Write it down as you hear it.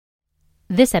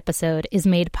This episode is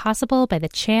made possible by the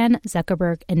Chan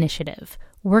Zuckerberg Initiative,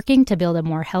 working to build a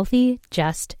more healthy,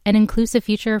 just, and inclusive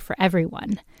future for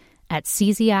everyone at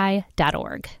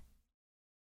CZI.org.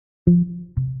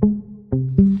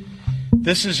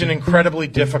 This is an incredibly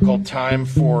difficult time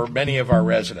for many of our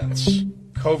residents.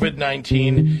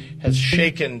 COVID-19 has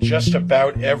shaken just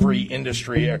about every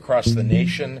industry across the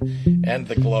nation and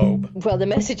the globe. Well, the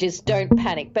message is don't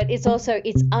panic, but it's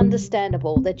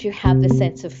understandable that you have the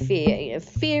sense of fear.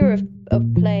 Fear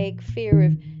of plague, fear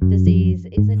of disease.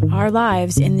 Our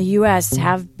lives in the U.S.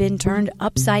 have been turned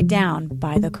upside down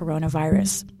by the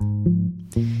coronavirus.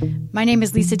 My name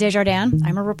is Lisa Desjardins.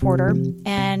 I'm a reporter.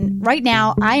 And right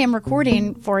now I am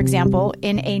recording, for example,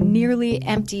 in a nearly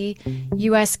empty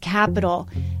U.S. Capitol.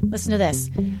 Listen to this.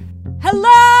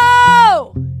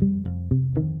 Hello!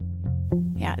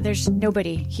 Yeah, there's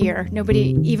nobody here,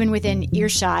 nobody even within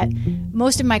earshot.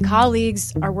 Most of my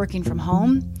colleagues are working from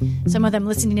home. Some of them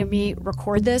listening to me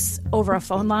record this over a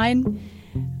phone line.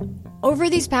 Over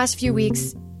these past few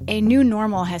weeks, a new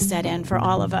normal has set in for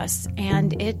all of us,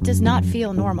 and it does not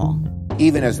feel normal.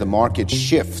 Even as the market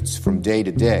shifts from day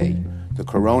to day, the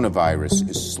coronavirus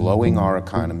is slowing our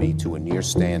economy to a near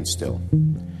standstill.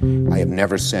 I have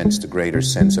never sensed a greater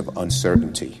sense of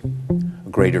uncertainty, a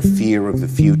greater fear of the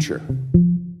future.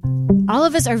 All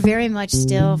of us are very much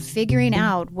still figuring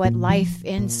out what life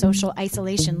in social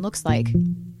isolation looks like.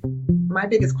 My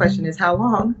biggest question is how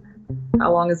long?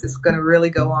 How long is this going to really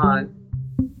go on?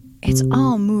 It's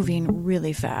all moving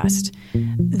really fast.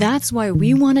 That's why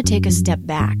we want to take a step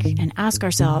back and ask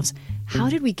ourselves, how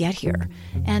did we get here?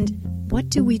 And what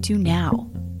do we do now?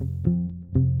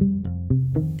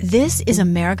 This is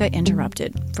America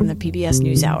Interrupted from the PBS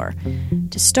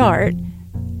NewsHour. To start,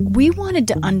 we wanted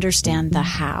to understand the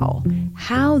how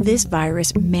this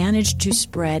virus managed to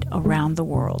spread around the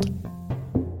world.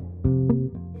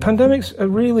 Pandemics are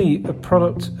really a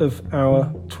product of our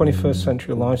 21st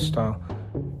century lifestyle.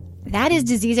 That is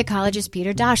disease ecologist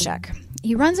Peter Daszak.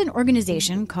 He runs an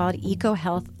organization called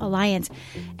EcoHealth Alliance.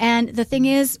 And the thing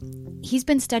is, he's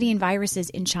been studying viruses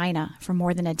in China for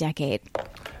more than a decade.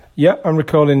 Yeah, I'm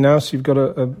recording now, so you've got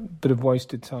a bit of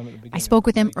wasted time at the beginning. I spoke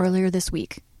with him earlier this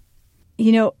week.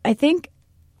 You know, I think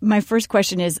my first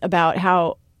question is about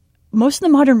how most of the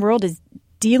modern world is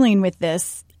dealing with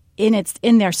this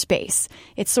in their space.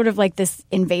 It's sort of like this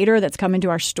invader that's come into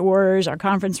our stores, our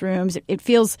conference rooms. It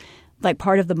feels like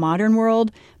part of the modern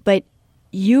world, but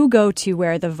you go to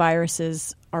where the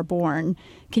viruses are born.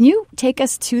 Can you take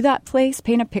us to that place,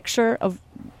 paint a picture of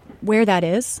where that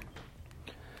is?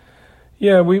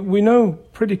 Yeah, we know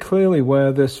pretty clearly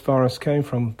where this virus came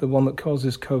from, the one that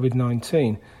causes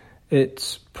COVID-19.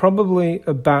 It's probably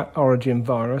a bat origin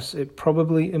virus. It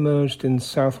probably emerged in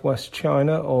southwest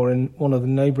China or in one of the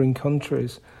neighboring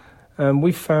countries.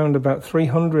 We found about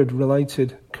 300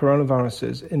 related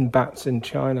coronaviruses in bats in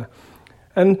China.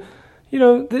 And, you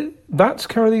know, the bats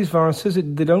carry these viruses.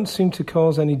 They don't seem to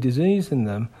cause any disease in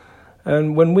them.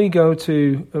 And when we go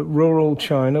to rural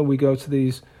China, we go to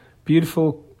these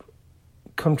beautiful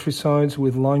countrysides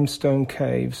with limestone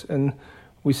caves, and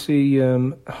we see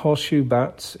horseshoe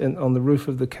bats on the roof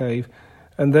of the cave,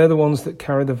 and they're the ones that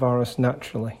carry the virus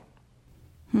naturally.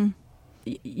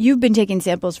 You've been taking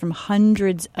samples from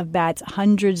hundreds of bats,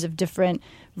 hundreds of different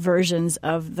versions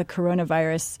of the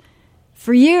coronavirus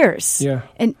for years. Yeah.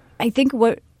 And I think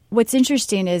what's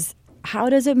interesting is, how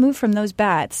does it move from those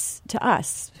bats to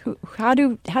us? How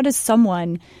does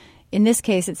someone, in this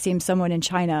case it seems someone in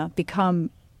China,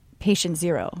 become patient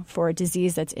zero for a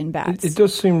disease that's in bats? It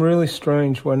does seem really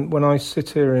strange when I sit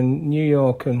here in New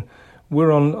York and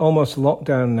we're on almost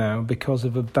lockdown now because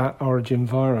of a bat origin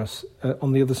virus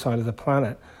on the other side of the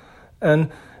planet. And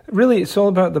really it's all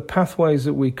about the pathways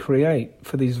that we create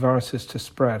for these viruses to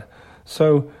spread.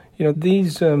 So, you know,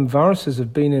 these viruses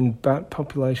have been in bat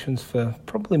populations for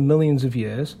probably millions of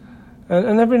years.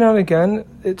 And every now and again,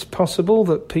 it's possible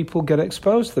that people get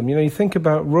exposed to them. You know, you think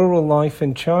about rural life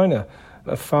in China,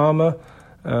 a farmer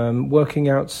working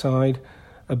outside,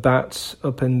 a bat's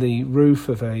up in the roof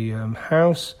of a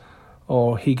house,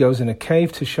 or he goes in a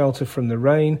cave to shelter from the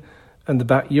rain, and the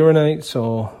bat urinates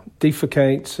or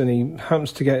defecates, and he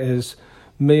happens to get his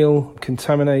meal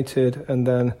contaminated and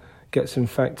then gets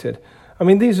infected. I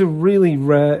mean, these are really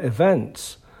rare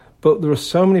events, but there are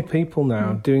so many people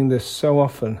now doing this so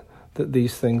often that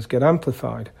these things get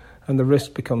amplified and the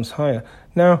risk becomes higher.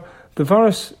 Now, the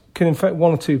virus can infect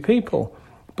one or two people,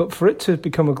 but for it to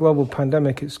become a global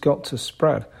pandemic, it's got to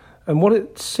spread. And what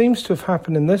it seems to have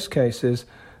happened in this case is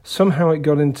somehow it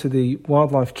got into the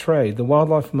wildlife trade, the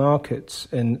wildlife markets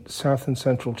in South and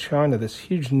Central China, this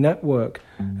huge network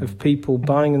of people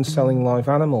buying and selling live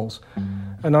animals.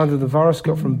 and either the virus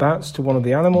got from bats to one of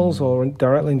the animals or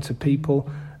directly into people.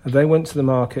 They went to the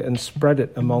market and spread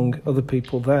it among other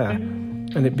people there,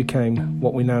 and it became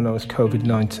what we now know as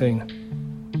COVID-19.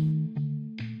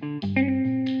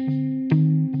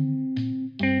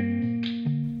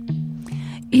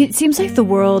 It seems like the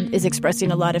world is expressing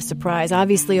a lot of surprise,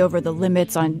 obviously over the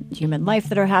limits on human life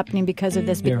that are happening because of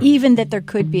this, but even that there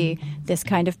could be this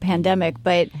kind of pandemic.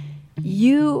 But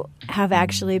you have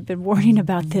actually been warning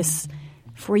about this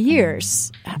for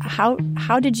years. How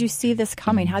did you see this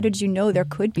coming? How did you know there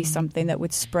could be something that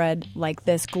would spread like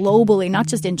this globally, not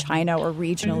just in China or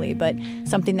regionally, but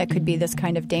something that could be this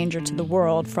kind of danger to the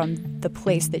world from the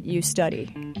place that you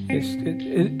study?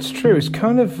 It's true. It's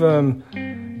kind of...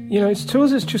 it's to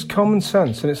us, it's just common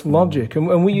sense and it's logic.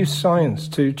 And we use science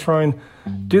to try and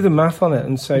do the math on it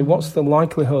and say, what's the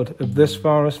likelihood of this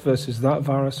virus versus that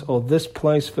virus, or this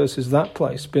place versus that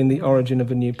place being the origin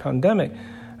of a new pandemic?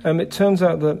 It turns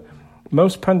out that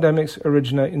most pandemics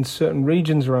originate in certain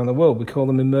regions around the world. We call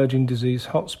them emerging disease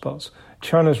hotspots.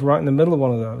 China's right in the middle of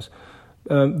one of those.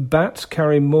 Bats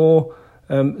carry more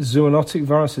zoonotic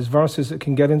viruses that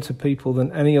can get into people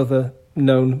than any other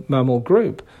known mammal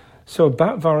group. So a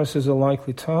bat virus is a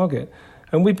likely target.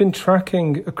 And we've been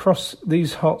tracking across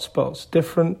these hotspots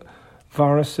different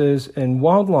viruses in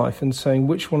wildlife and saying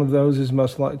which one of those is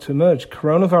most likely to emerge.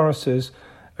 Coronaviruses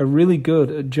are really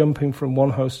good at jumping from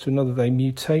one host to another. They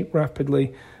mutate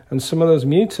rapidly, and some of those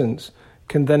mutants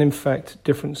can then infect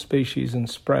different species and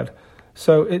spread.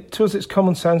 So to us, it's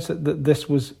common sense that this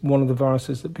was one of the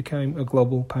viruses that became a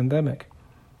global pandemic.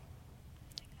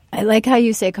 I like how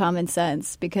you say common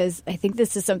sense, because I think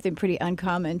this is something pretty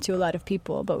uncommon to a lot of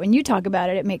people. But when you talk about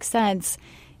it, it makes sense.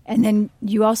 And then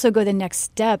you also go the next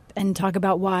step and talk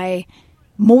about why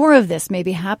more of this may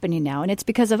be happening now. And it's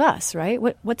because of us, right?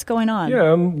 What's going on?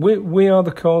 Yeah, we are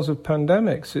the cause of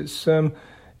pandemics.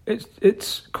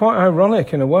 It's quite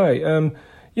ironic in a way.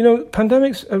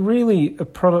 Pandemics are really a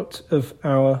product of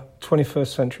our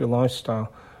 21st century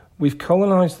lifestyle. We've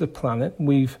colonized the planet.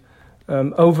 We've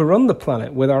overrun the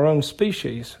planet with our own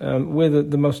species. We're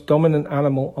the most dominant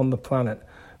animal on the planet.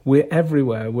 We're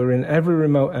everywhere. We're in every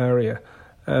remote area.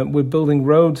 We're building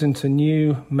roads into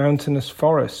new mountainous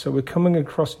forests. So we're coming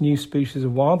across new species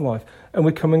of wildlife, and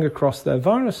we're coming across their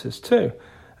viruses too.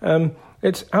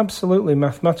 It's absolutely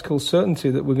mathematical certainty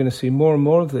that we're going to see more and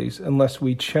more of these unless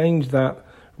we change that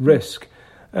risk.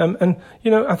 I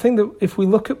think that if we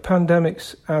look at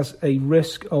pandemics as a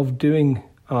risk of doing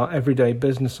our everyday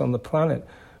business on the planet,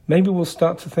 maybe we'll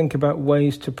start to think about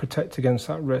ways to protect against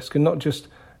that risk and not just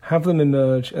have them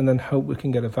emerge and then hope we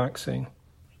can get a vaccine.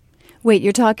 Wait,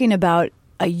 you're talking about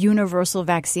a universal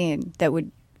vaccine that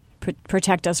would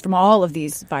protect us from all of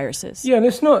these viruses? Yeah, and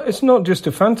it's not just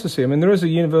a fantasy. I mean, there is a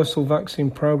universal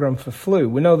vaccine program for flu.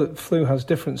 We know that flu has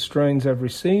different strains every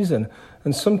season,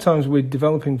 and sometimes we're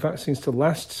developing vaccines to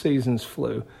last season's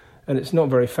flu, and it's not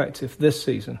very effective this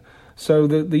season. So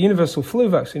the universal flu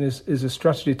vaccine is a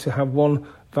strategy to have one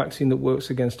vaccine that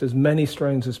works against as many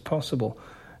strains as possible.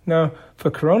 Now, for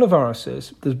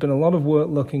coronaviruses, there's been a lot of work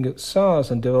looking at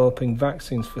SARS and developing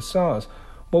vaccines for SARS.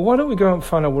 Well, why don't we go out and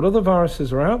find out what other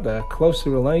viruses are out there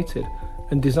closely related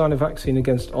and design a vaccine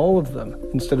against all of them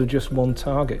instead of just one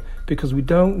target? Because we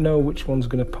don't know which one's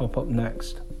going to pop up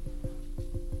next.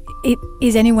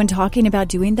 Is anyone talking about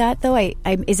doing that, though?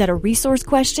 Is that a resource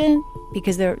question?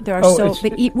 Because there are but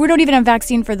we don't even have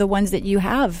vaccine for the ones that you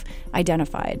have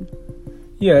identified.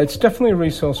 Yeah, it's definitely a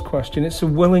resource question. It's a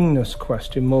willingness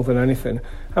question more than anything.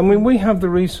 I mean, we have the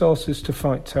resources to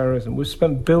fight terrorism. We've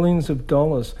spent billions of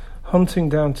dollars hunting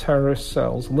down terrorist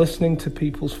cells, listening to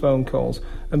people's phone calls,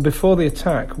 and before the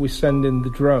attack, we send in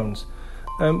the drones.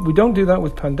 We don't do that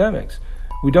with pandemics.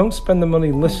 We don't spend the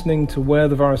money listening to where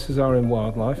the viruses are in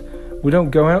wildlife. We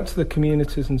don't go out to the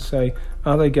communities and say,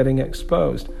 are they getting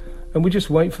exposed? And we just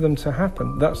wait for them to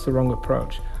happen. That's the wrong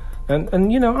approach. And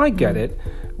I get it.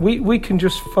 We can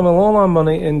just funnel all our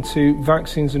money into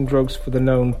vaccines and drugs for the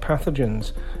known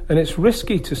pathogens. And it's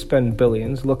risky to spend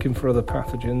billions looking for other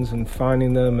pathogens and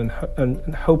finding them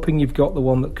and hoping you've got the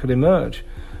one that could emerge.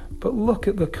 But look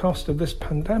at the cost of this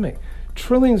pandemic.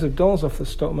 Trillions of dollars off the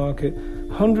stock market,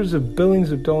 hundreds of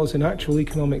billions of dollars in actual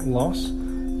economic loss,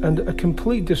 and a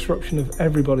complete disruption of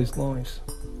everybody's lives.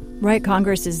 Right,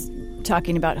 Congress is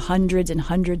talking about hundreds and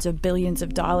hundreds of billions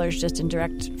of dollars just in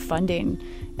direct funding,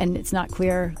 and it's not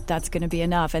clear that's going to be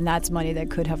enough, and that's money that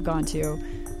could have gone to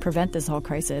prevent this whole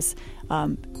crisis.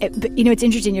 But it's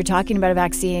interesting, you're talking about a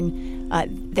vaccine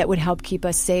that would help keep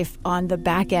us safe on the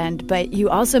back end, but you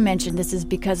also mentioned this is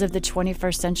because of the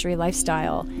 21st century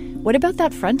lifestyle. What about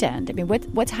that front end? I mean,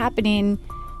 what's happening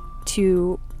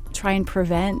to try and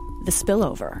prevent the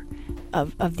spillover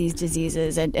of these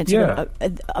diseases and sort of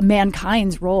a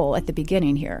mankind's role at the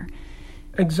beginning here.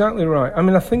 Exactly right. I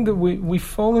mean, I think that we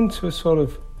fall into a sort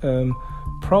of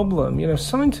problem.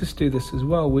 Scientists do this as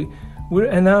well. We're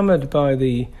enamored by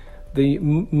the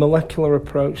molecular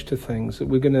approach to things, that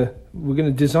we're going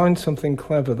to design something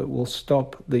clever that will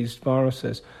stop these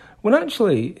viruses. When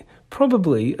actually,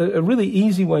 probably a really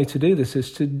easy way to do this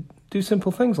is to do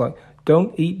simple things like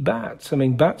don't eat bats. I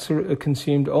mean, bats are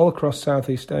consumed all across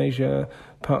Southeast Asia,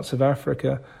 parts of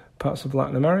Africa, parts of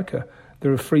Latin America.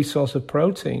 They're a free source of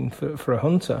protein for a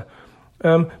hunter,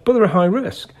 but they're a high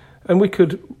risk. And we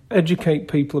could educate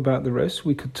people about the risks.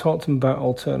 We could talk to them about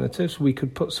alternatives. We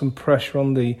could put some pressure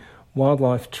on the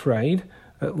wildlife trade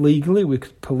legally. We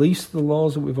could police the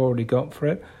laws that we've already got for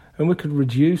it, and we could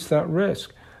reduce that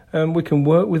risk. We can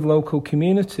work with local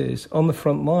communities on the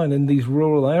front line in these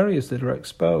rural areas that are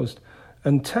exposed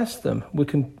and test them. We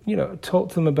can, talk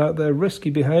to them about their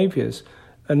risky behaviours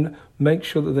and make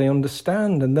sure that they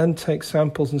understand, and then take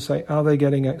samples and say, are they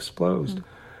getting exposed?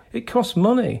 It costs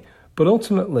money, but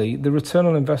ultimately the return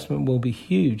on investment will be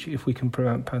huge if we can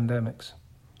prevent pandemics.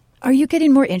 Are you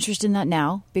getting more interested in that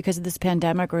now because of this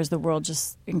pandemic, or is the world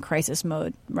just in crisis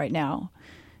mode right now?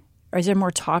 Or is there more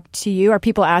talk to you? Are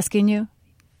people asking you?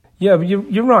 Yeah,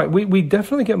 you're right. We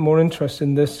definitely get more interest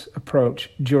in this approach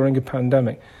during a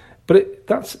pandemic. But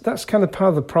that's kind of part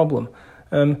of the problem.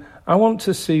 I want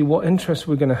to see what interest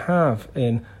we're going to have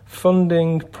in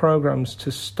funding programs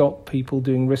to stop people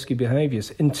doing risky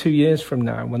behaviours in 2 years from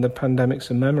now when the pandemic's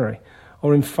a memory,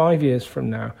 or in 5 years from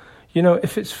now.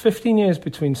 If it's 15 years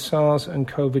between SARS and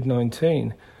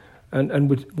COVID-19 and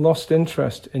we've lost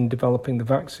interest in developing the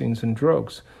vaccines and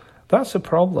drugs, that's a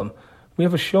problem. We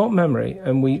have a short memory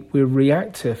and we're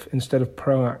reactive instead of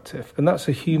proactive, and that's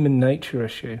a human nature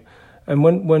issue. And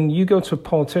when you go to a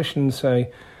politician and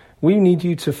say, we need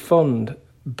you to fund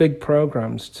big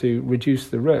programs to reduce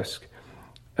the risk,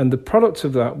 and the product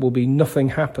of that will be nothing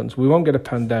happens, we won't get a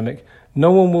pandemic, no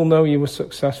one will know you were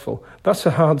successful, that's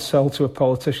a hard sell to a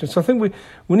politician. So I think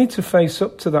we need to face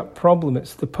up to that problem.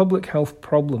 It's the public health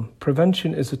problem.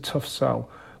 Prevention is a tough sell,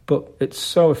 but it's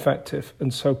so effective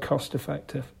and so cost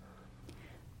effective.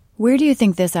 Where do you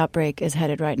think this outbreak is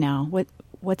headed right now?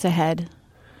 What's ahead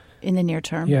in the near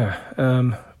term? Yeah,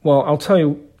 well,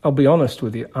 I'll be honest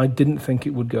with you, I didn't think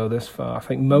it would go this far. I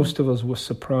think most of us were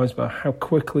surprised by how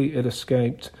quickly it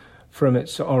escaped from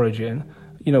its origin.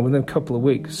 Within a couple of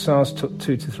weeks. SARS took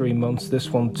 2 to 3 months, this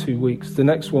one 2 weeks, the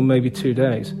next one maybe 2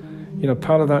 days.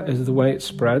 Part of that is the way it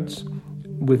spreads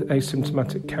with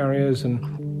asymptomatic carriers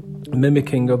and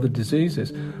mimicking other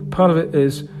diseases. Part of it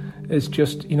is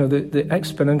just, the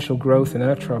exponential growth in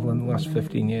air travel in the last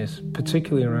 15 years,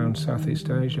 particularly around Southeast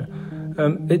Asia.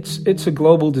 It's a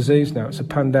global disease now. It's a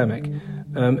pandemic.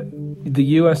 The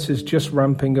US is just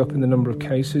ramping up in the number of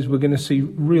cases. We're going to see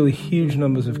really huge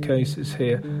numbers of cases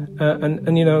here. And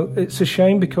it's a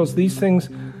shame because these things,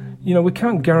 we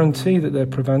can't guarantee that they're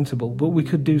preventable, but we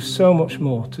could do so much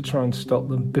more to try and stop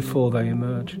them before they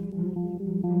emerge.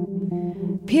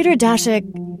 Peter Daszak,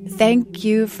 thank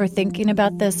you for thinking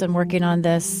about this and working on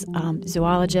this.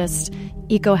 Zoologist,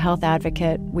 eco-health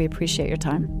advocate, we appreciate your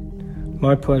time.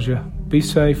 My pleasure. Be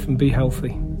safe and be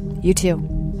healthy. You too.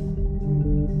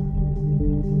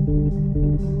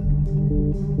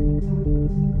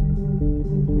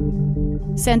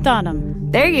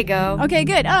 Santanum. There you go. Okay,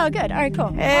 good. Oh, good. All right,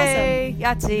 cool. Hey,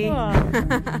 awesome. Yahtzee.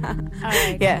 Cool. All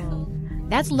right, yeah. Cool.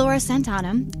 That's Laura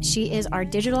Santanum. She is our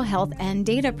digital health and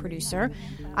data producer.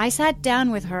 I sat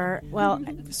down with her,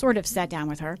 sort of sat down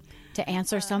with her, to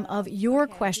answer some of your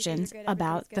questions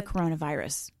about the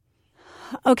coronavirus.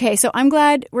 Okay, so I'm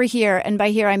glad we're here. And by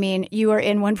here, I mean you are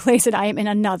in one place and I am in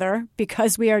another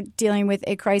because we are dealing with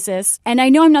a crisis. And I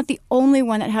know I'm not the only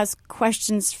one that has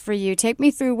questions for you. Take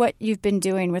me through what you've been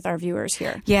doing with our viewers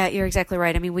here. Yeah, you're exactly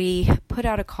right. I mean, we put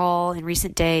out a call in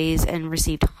recent days and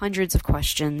received hundreds of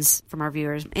questions from our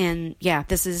viewers. And yeah,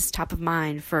 this is top of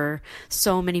mind for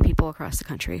so many people across the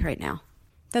country right now.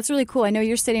 That's really cool. I know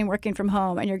you're sitting working from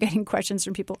home and you're getting questions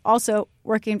from people also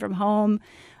working from home.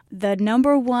 The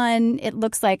number one, it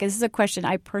looks like, this is a question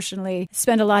I personally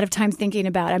spend a lot of time thinking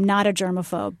about. I'm not a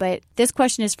germaphobe, but this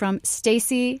question is from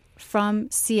Stacy from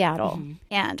Seattle. Mm-hmm.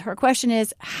 And her question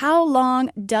is, how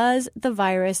long does the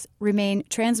virus remain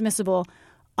transmissible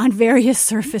on various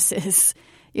surfaces?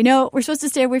 We're supposed to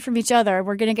stay away from each other.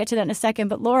 We're going to get to that in a second.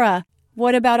 But Laura,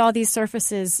 what about all these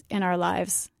surfaces in our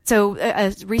lives? So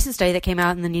a recent study that came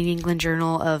out in the New England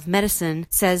Journal of Medicine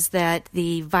says that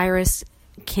the virus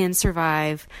can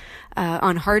survive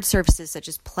on hard surfaces such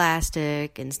as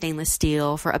plastic and stainless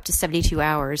steel for up to 72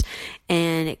 hours,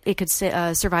 and it could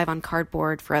survive on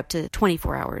cardboard for up to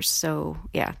 24 hours. So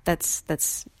yeah, that's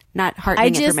not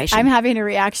heartening information. I'm having a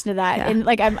reaction to that, and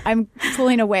like I'm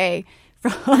pulling away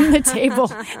from the table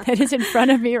that is in front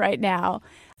of me right now.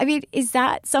 I mean, is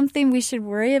that something we should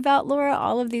worry about, Laura,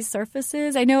 all of these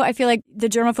surfaces? I feel like the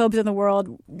germaphobes in the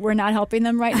world, we're not helping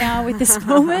them right now with this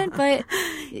moment, but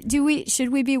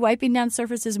should we be wiping down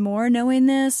surfaces more knowing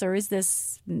this, or is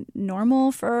this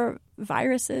normal for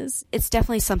viruses? It's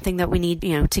definitely something that we need,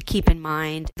 to keep in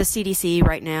mind. The CDC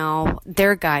right now,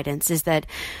 their guidance is that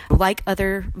like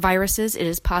other viruses, it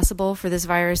is possible for this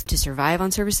virus to survive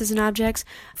on surfaces and objects.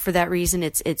 For that reason,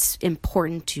 it's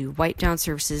important to wipe down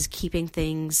surfaces, keeping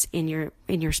things in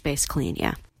your space clean.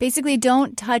 Yeah. Basically,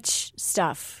 don't touch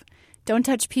stuff. Don't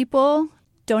touch people.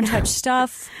 Don't touch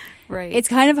stuff. Right. It's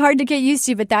kind of hard to get used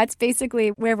to, but that's basically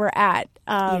where we're at.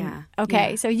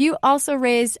 Okay. So you also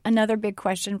raised another big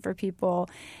question for people.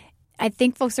 I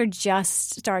think folks are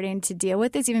just starting to deal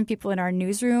with this, even people in our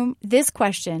newsroom. This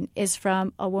question is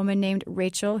from a woman named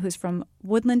Rachel, who's from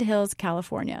Woodland Hills,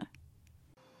 California.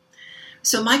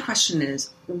 So my question is,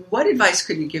 what advice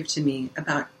could you give to me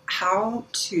about how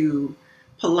to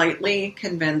politely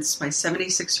convince my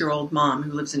 76-year-old mom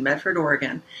who lives in Medford,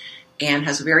 Oregon, and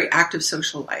has a very active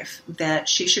social life, that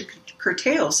she should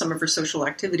curtail some of her social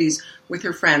activities with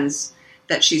her friends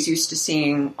that she's used to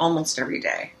seeing almost every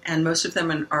day? And most of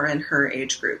them are in her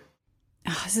age group.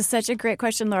 Oh, this is such a great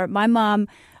question, Laura. My mom,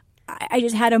 I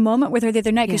just had a moment with her the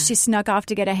other night because she snuck off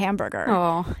to get a hamburger.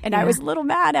 And I was a little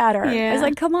mad at her. I was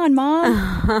like, come on,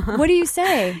 Mom. What do you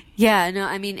say? Yeah, no,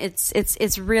 I mean,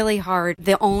 it's really hard.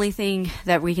 The only thing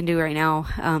that we can do right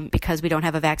now, because we don't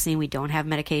have a vaccine, we don't have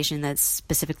medication that's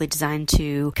specifically designed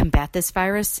to combat this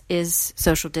virus, is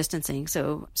social distancing.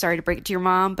 So sorry to break it to your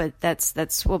mom, but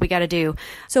that's what we got to do.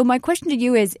 So my question to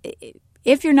you is,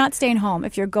 if you're not staying home,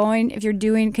 if you're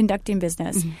conducting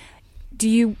business, do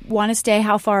you want to stay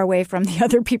how far away from the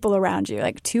other people around you?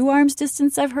 Like 2 arms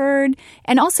distance, I've heard.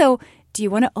 And also, do you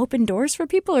want to open doors for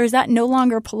people, or is that no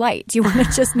longer polite? Do you want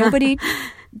to just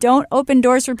don't open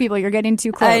doors for people? You're getting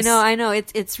too close. I know.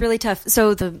 It's really tough.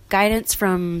 So the guidance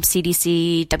from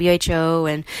CDC,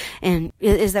 WHO, and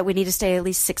is that we need to stay at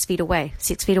least 6 feet away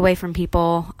from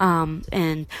people.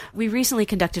 And we recently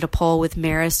conducted a poll with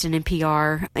Marist and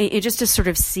NPR, just to sort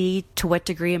of see to what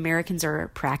degree Americans are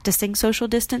practicing social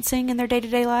distancing in their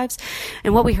day-to-day lives.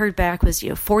 And what we heard back was,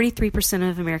 43%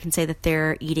 of Americans say that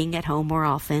they're eating at home more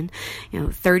often.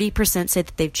 30% say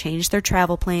that they've changed their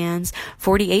travel plans.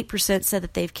 48% said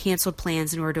that they've canceled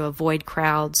plans in order to avoid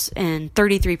crowds, and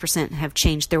 33% have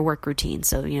changed their work routine.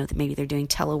 So, maybe they're doing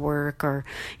telework, or,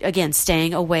 again,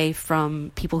 staying away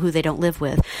from people who they don't live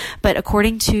with. But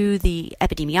according to the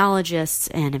epidemiologists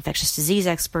and infectious disease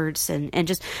experts, and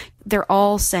just, they're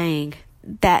all saying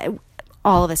that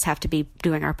all of us have to be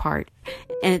doing our part.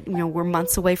 And, we're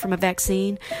months away from a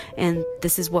vaccine, and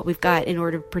this is what we've got in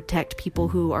order to protect people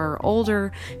who are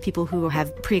older, people who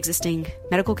have pre-existing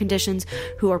medical conditions,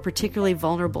 who are particularly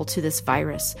vulnerable to this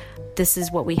virus. This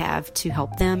is what we have to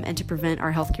help them and to prevent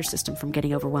our healthcare system from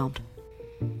getting overwhelmed.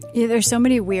 Yeah, there's so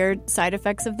many weird side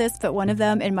effects of this, but one of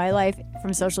them in my life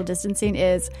from social distancing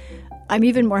is I'm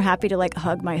even more happy to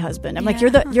hug my husband. I'm like,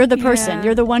 you're the person,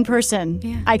 you're the one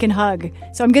person I can hug.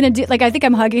 So I'm going to do, I think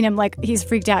I'm hugging him like he's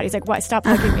freaked out. He's like, what? Stop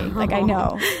hugging me. I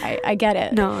know, I get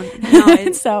it. No,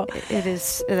 so that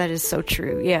is so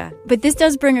true. Yeah. But this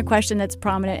does bring a question that's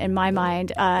prominent in my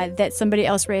mind that somebody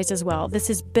else raised as well. This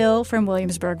is Bill from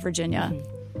Williamsburg, Virginia.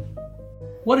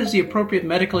 What is the appropriate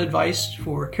medical advice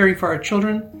for caring for our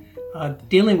children,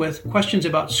 dealing with questions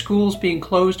about schools being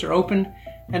closed or open,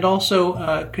 and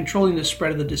also controlling the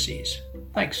spread of the disease?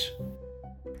 Thanks.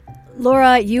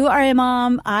 Laura, you are a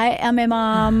mom. I am a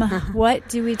mom. What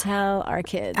do we tell our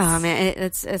kids? Oh, man,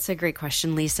 it's a great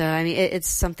question, Lisa. I mean, it's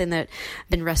something that I've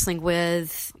been wrestling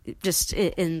with just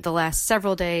in the last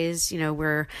several days.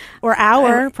 Or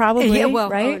hour, probably.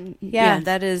 Right?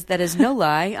 That is no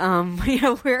lie.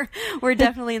 We're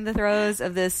definitely in the throes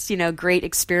of this, great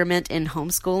experiment in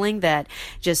homeschooling that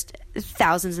just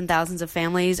thousands and thousands of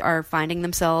families are finding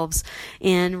themselves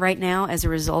in right now as a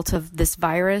result of this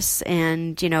virus.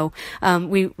 And,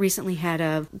 we recently had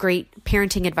a great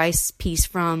parenting advice piece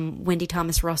from Wendy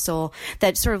Thomas Russell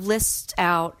that sort of lists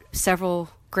out several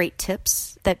great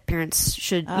tips that parents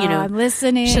should, I'm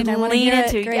listening. should I lean hear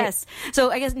into. it. Great. Yes.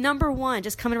 So I guess number one,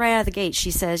 just coming right out of the gate,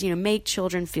 she says, make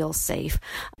children feel safe.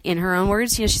 In her own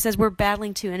words, she says, we're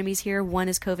battling two enemies here. One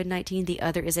is COVID-19. The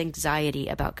other is anxiety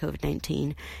about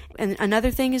COVID-19. And another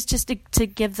thing is just to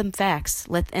give them facts,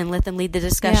 let them lead the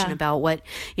discussion about what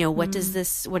does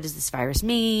this virus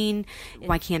mean?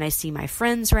 Why can't I see my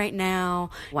friends right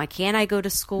now? Why can't I go to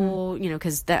school?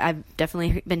 Because I've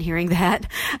definitely been hearing that.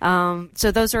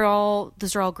 So those are all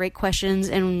great questions,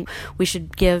 and we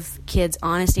should give kids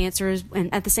honest answers,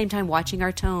 and at the same time watching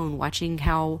our tone, watching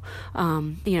how,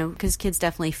 because kids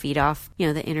definitely feed off,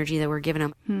 the energy that we're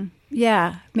giving them.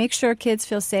 Yeah. Make sure kids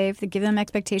feel safe, to give them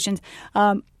expectations.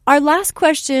 Our last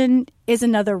question is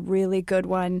another really good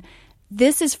one.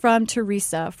 This is from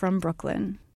Teresa from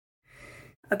Brooklyn.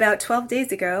 About 12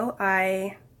 days ago,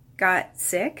 I got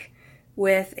sick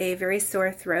with a very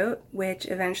sore throat, which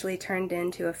eventually turned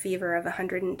into a fever of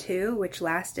 102, which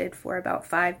lasted for about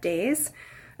 5 days.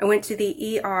 I went to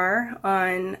the ER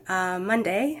on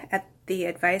Monday at the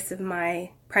advice of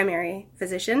my primary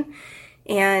physician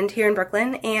and here in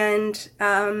Brooklyn, and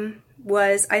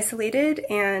was isolated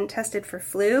and tested for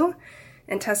flu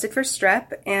and tested for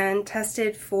strep and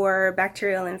tested for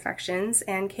bacterial infections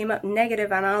and came up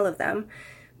negative on all of them,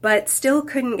 but still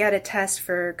couldn't get a test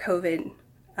for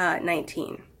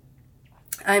COVID-19.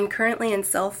 I'm currently in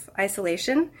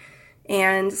self-isolation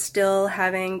and still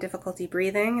having difficulty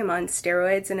breathing. I'm on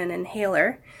steroids and an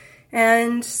inhaler.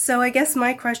 And so I guess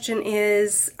my question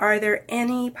is, are there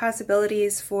any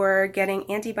possibilities for getting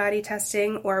antibody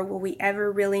testing, or will we ever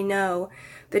really know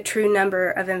the true number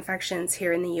of infections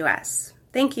here in the U.S.?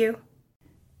 Thank you.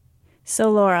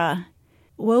 So, Laura,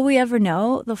 will we ever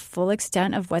know the full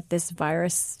extent of what this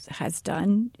virus has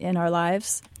done in our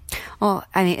lives? Well,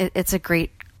 I mean, it's a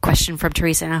great question from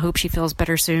Teresa, and I hope she feels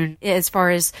better soon. As far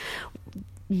as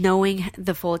knowing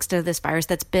the full extent of this virus,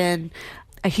 that's been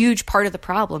a huge part of the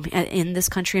problem in this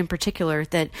country in particular,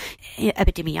 that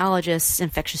epidemiologists,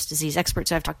 infectious disease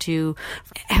experts I've talked to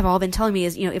have all been telling me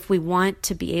is, if we want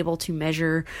to be able to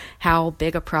measure how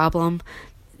big a problem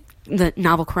the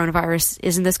novel coronavirus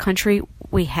is in this country,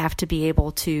 we have to be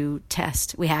able to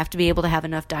test. We have to be able to have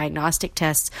enough diagnostic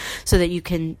tests so that you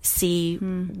can see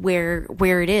where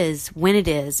it is, when it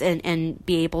is, and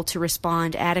be able to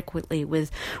respond adequately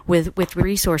with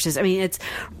resources. I mean,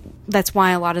 that's why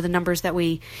a lot of the numbers that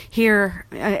we hear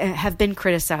have been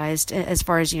criticized as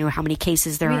far as, how many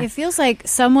cases there are. It feels like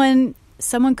someone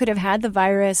could have had the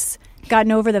virus,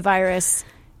 gotten over the virus,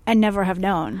 and never have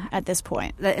known at this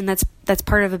point. And that's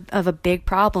part of a big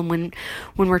problem when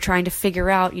we're trying to figure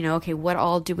out, okay, what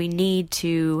all do we need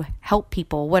to help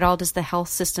people? What all does the health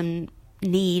system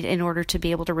need in order to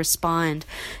be able to respond?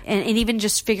 And even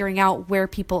just figuring out where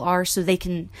people are so they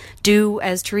can do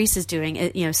as Teresa's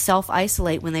doing,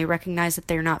 self-isolate when they recognize that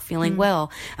they're not feeling well.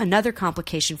 Another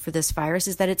complication for this virus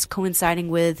is that it's coinciding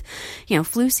with,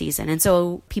 flu season. And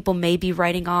so people may be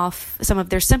writing off some of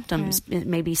their symptoms,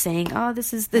 maybe saying, oh,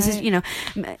 this is,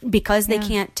 because they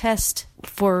can't test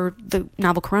for the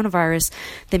novel coronavirus,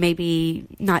 they may be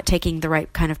not taking the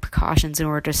right kind of precautions in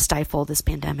order to stifle this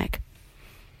pandemic.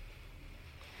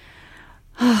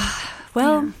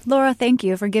 Well, Laura, thank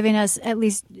you for giving us at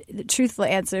least truthful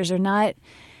answers. There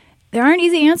aren't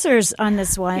easy answers on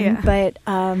this one, but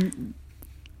I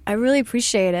really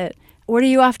appreciate it. What are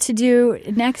you off to do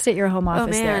next at your home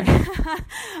office there?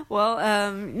 Well,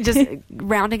 just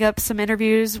rounding up some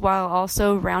interviews while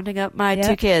also rounding up my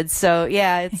two kids. So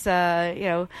it's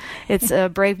it's a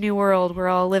brave new world we're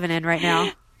all living in right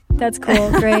now. That's cool.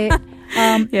 Great.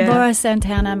 Laura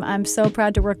Santanum, I'm so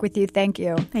proud to work with you. Thank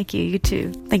you. Thank you. You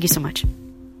too. Thank you so much.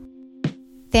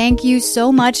 Thank you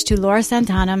so much to Laura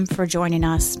Santanum for joining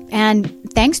us. And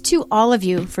thanks to all of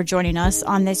you for joining us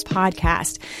on this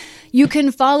podcast. You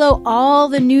can follow all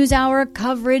the NewsHour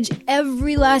coverage,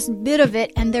 every last bit of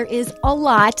it, and there is a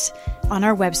lot on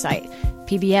our website,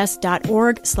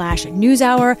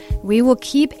 pbs.org/newshour. We will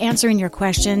keep answering your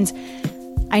questions.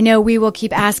 I know we will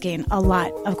keep asking a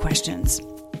lot of questions.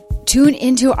 Tune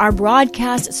into our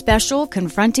broadcast special,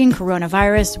 Confronting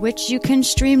Coronavirus, which you can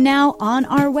stream now on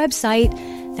our website.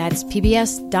 That's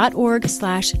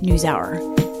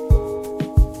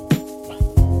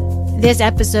pbs.org/newshour. This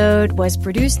episode was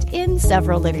produced in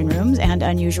several living rooms and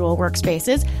unusual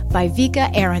workspaces by Vika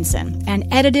Aronson and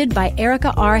edited by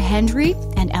Erica R. Hendry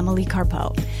and Emily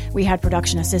Carpeau. We had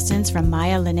production assistance from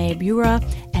Maya Lene Bura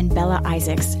and Bella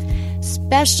Isaacs.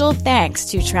 Special thanks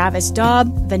to Travis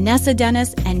Daub, Vanessa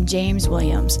Dennis, and James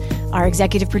Williams. Our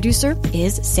executive producer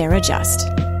is Sarah Just.